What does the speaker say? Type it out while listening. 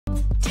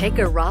Take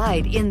a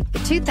ride in the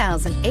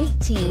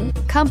 2018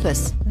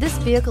 Compass. This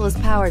vehicle is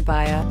powered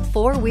by a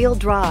four-wheel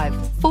drive,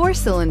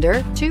 four-cylinder,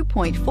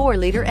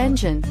 2.4-liter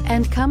engine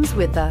and comes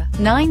with a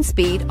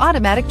 9-speed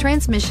automatic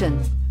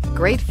transmission.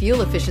 Great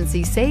fuel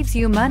efficiency saves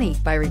you money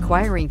by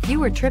requiring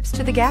fewer trips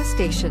to the gas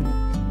station.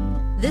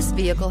 This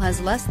vehicle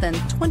has less than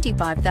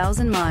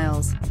 25,000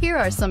 miles. Here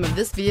are some of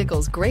this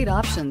vehicle's great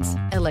options: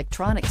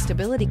 electronic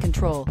stability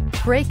control,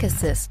 brake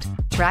assist,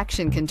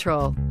 traction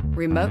control,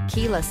 remote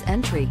keyless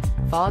entry,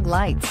 fog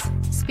lights,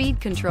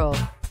 speed control,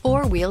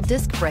 four-wheel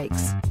disc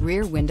brakes,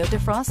 rear window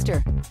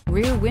defroster,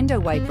 rear window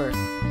wiper.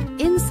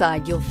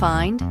 Inside you'll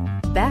find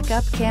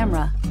backup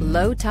camera,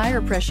 low tire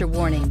pressure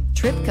warning,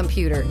 trip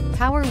computer,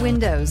 power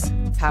windows,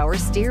 power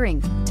steering,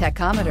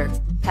 tachometer,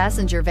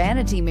 passenger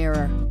vanity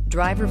mirror,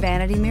 driver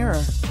vanity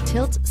mirror,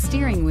 tilt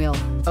steering wheel,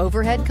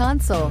 overhead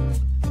console.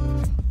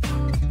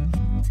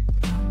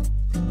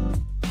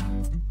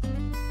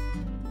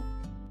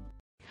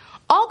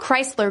 All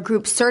Chrysler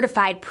Group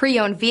certified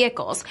pre-owned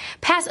vehicles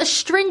pass a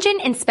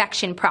stringent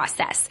inspection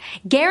process,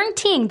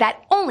 guaranteeing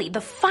that only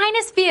the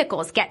finest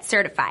vehicles get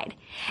certified.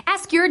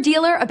 Ask your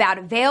dealer about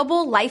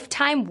available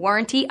lifetime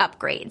warranty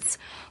upgrades.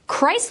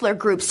 Chrysler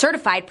Group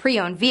certified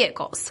pre-owned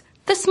vehicles,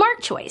 the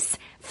smart choice,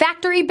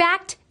 factory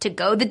backed to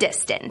go the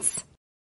distance.